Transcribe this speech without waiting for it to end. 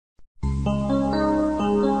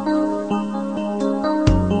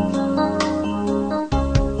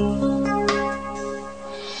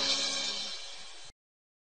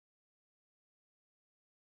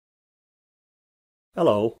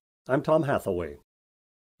Hello, I'm Tom Hathaway.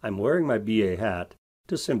 I'm wearing my BA hat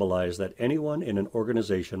to symbolize that anyone in an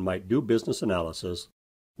organization might do business analysis,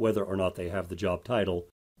 whether or not they have the job title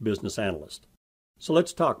business analyst. So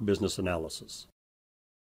let's talk business analysis.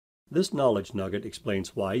 This knowledge nugget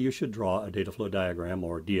explains why you should draw a data flow diagram,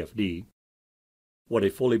 or DFD, what a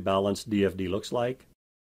fully balanced DFD looks like,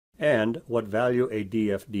 and what value a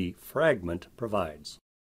DFD fragment provides.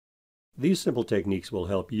 These simple techniques will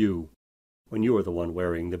help you when you are the one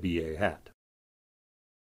wearing the BA hat.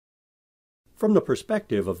 From the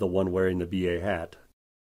perspective of the one wearing the BA hat,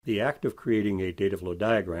 the act of creating a data flow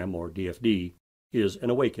diagram, or DFD, is an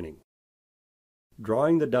awakening.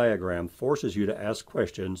 Drawing the diagram forces you to ask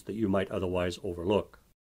questions that you might otherwise overlook.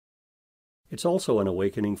 It's also an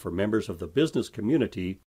awakening for members of the business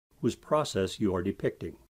community whose process you are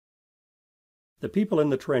depicting. The people in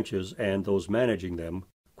the trenches and those managing them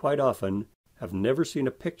quite often have never seen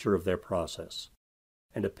a picture of their process,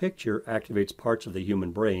 and a picture activates parts of the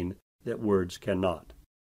human brain that words cannot.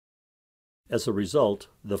 As a result,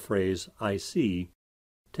 the phrase "I see"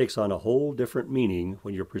 takes on a whole different meaning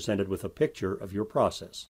when you're presented with a picture of your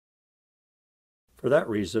process. For that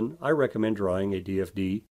reason, I recommend drawing a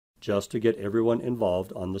DFD just to get everyone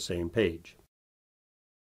involved on the same page.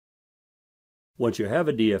 Once you have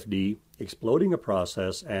a DFD, exploding a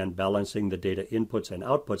process and balancing the data inputs and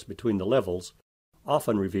outputs between the levels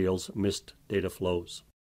often reveals missed data flows.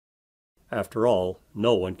 After all,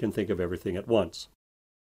 no one can think of everything at once.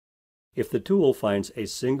 If the tool finds a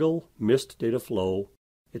single missed data flow,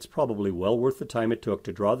 it's probably well worth the time it took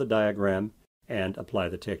to draw the diagram and apply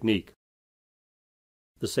the technique.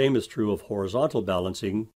 The same is true of horizontal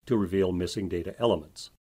balancing to reveal missing data elements.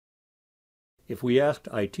 If we asked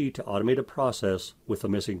IT to automate a process with a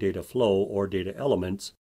missing data flow or data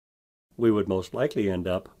elements, we would most likely end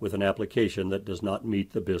up with an application that does not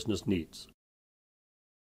meet the business needs.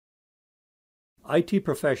 IT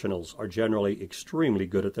professionals are generally extremely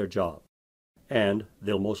good at their job, and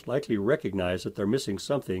they'll most likely recognize that they're missing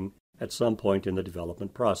something at some point in the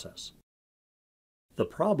development process. The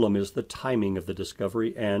problem is the timing of the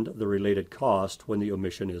discovery and the related cost when the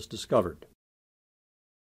omission is discovered.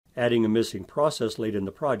 Adding a missing process late in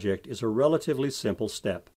the project is a relatively simple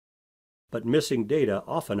step, but missing data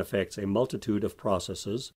often affects a multitude of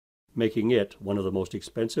processes, making it one of the most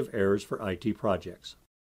expensive errors for IT projects.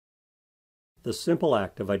 The simple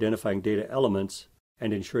act of identifying data elements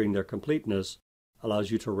and ensuring their completeness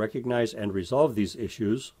allows you to recognize and resolve these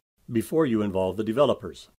issues before you involve the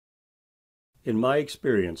developers. In my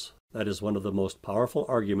experience, that is one of the most powerful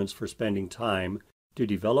arguments for spending time to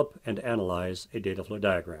develop and analyze a data flow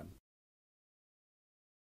diagram.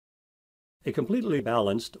 A completely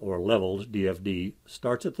balanced or leveled DFD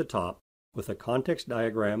starts at the top with a context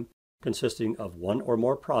diagram consisting of one or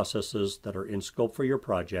more processes that are in scope for your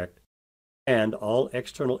project and all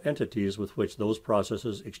external entities with which those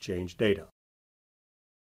processes exchange data.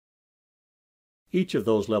 Each of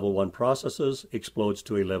those Level 1 processes explodes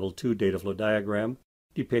to a Level 2 data flow diagram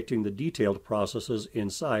depicting the detailed processes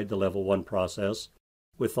inside the Level 1 process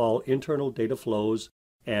with all internal data flows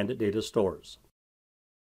and data stores.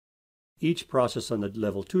 Each process on the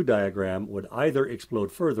Level 2 diagram would either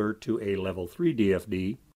explode further to a Level 3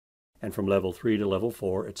 DFD, and from Level 3 to Level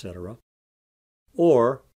 4, etc.,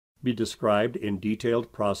 or be described in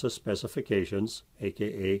detailed process specifications,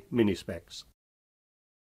 aka mini-specs.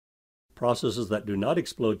 Processes that do not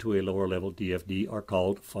explode to a lower level DFD are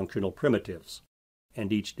called functional primitives,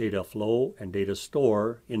 and each data flow and data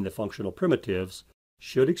store in the functional primitives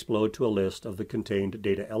should explode to a list of the contained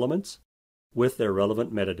data elements with their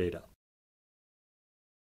relevant metadata.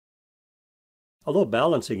 Although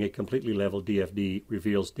balancing a completely level DFD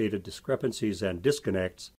reveals data discrepancies and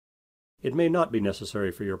disconnects, it may not be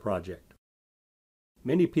necessary for your project.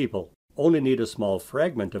 Many people only need a small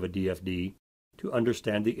fragment of a DFD to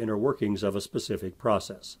understand the inner workings of a specific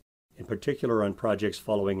process. In particular, on projects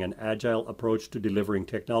following an agile approach to delivering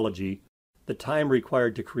technology, the time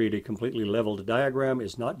required to create a completely leveled diagram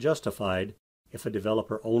is not justified if a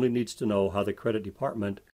developer only needs to know how the credit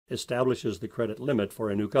department establishes the credit limit for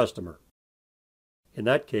a new customer. In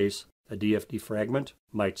that case, a DFD fragment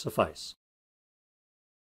might suffice.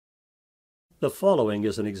 The following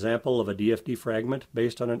is an example of a DFD fragment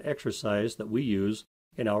based on an exercise that we use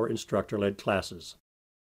in our instructor-led classes.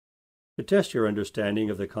 To test your understanding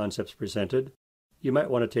of the concepts presented, you might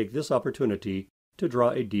want to take this opportunity to draw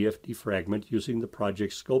a DFD fragment using the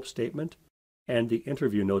project scope statement and the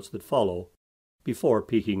interview notes that follow before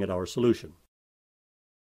peeking at our solution.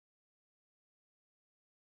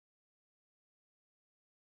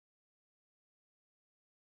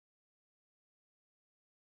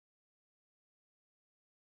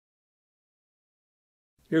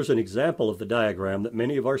 Here's an example of the diagram that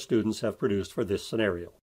many of our students have produced for this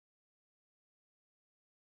scenario.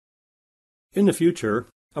 In the future,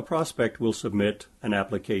 a prospect will submit an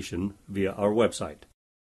application via our website.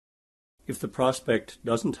 If the prospect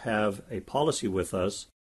doesn't have a policy with us,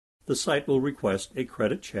 the site will request a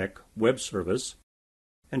credit check web service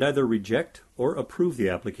and either reject or approve the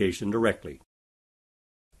application directly.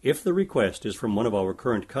 If the request is from one of our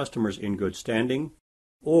current customers in good standing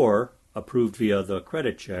or approved via the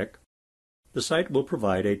credit check, the site will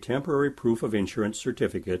provide a temporary proof of insurance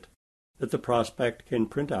certificate that the prospect can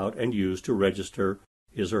print out and use to register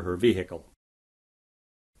his or her vehicle.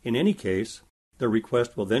 In any case, the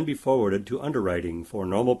request will then be forwarded to underwriting for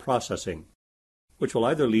normal processing, which will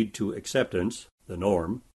either lead to acceptance, the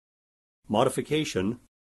norm, modification,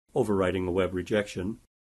 overriding a web rejection,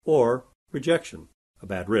 or rejection, a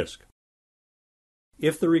bad risk.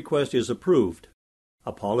 If the request is approved,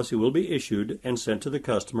 a policy will be issued and sent to the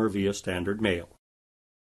customer via standard mail.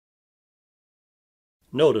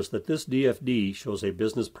 Notice that this DFD shows a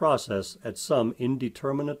business process at some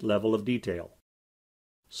indeterminate level of detail.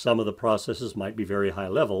 Some of the processes might be very high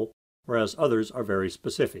level, whereas others are very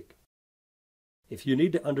specific. If you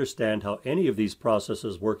need to understand how any of these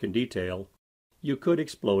processes work in detail, you could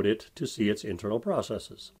explode it to see its internal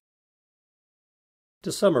processes.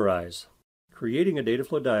 To summarize, creating a data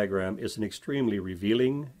flow diagram is an extremely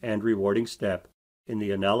revealing and rewarding step in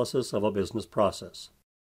the analysis of a business process.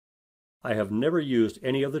 I have never used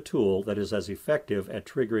any other tool that is as effective at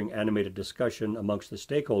triggering animated discussion amongst the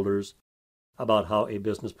stakeholders about how a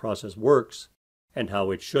business process works and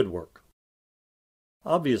how it should work.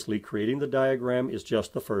 Obviously, creating the diagram is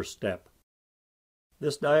just the first step.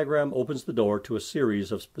 This diagram opens the door to a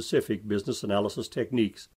series of specific business analysis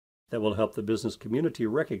techniques that will help the business community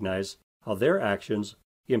recognize how their actions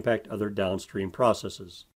impact other downstream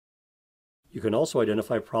processes. You can also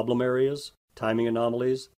identify problem areas, timing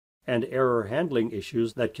anomalies, and error handling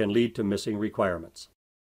issues that can lead to missing requirements.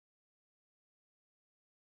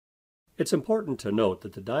 It's important to note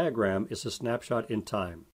that the diagram is a snapshot in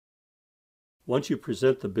time. Once you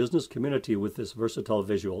present the business community with this versatile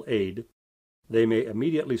visual aid, they may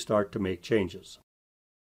immediately start to make changes.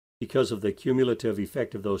 Because of the cumulative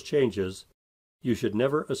effect of those changes, you should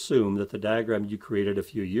never assume that the diagram you created a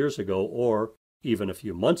few years ago or even a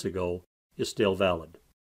few months ago is still valid.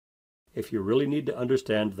 If you really need to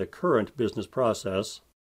understand the current business process,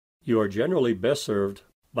 you are generally best served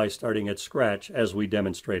by starting at scratch as we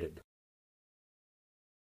demonstrated.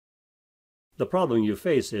 The problem you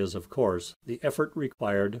face is, of course, the effort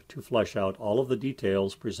required to flush out all of the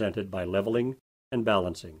details presented by leveling and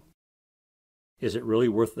balancing. Is it really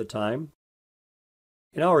worth the time?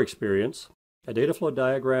 In our experience, a data flow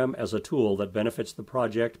diagram as a tool that benefits the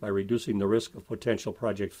project by reducing the risk of potential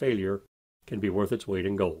project failure can be worth its weight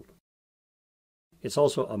in gold. It's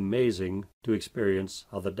also amazing to experience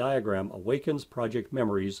how the diagram awakens project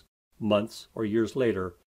memories months or years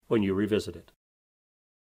later when you revisit it.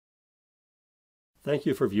 Thank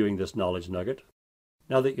you for viewing this Knowledge Nugget.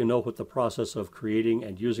 Now that you know what the process of creating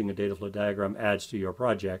and using a data flow diagram adds to your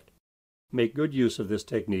project, make good use of this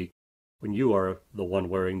technique when you are the one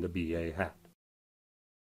wearing the BA hat.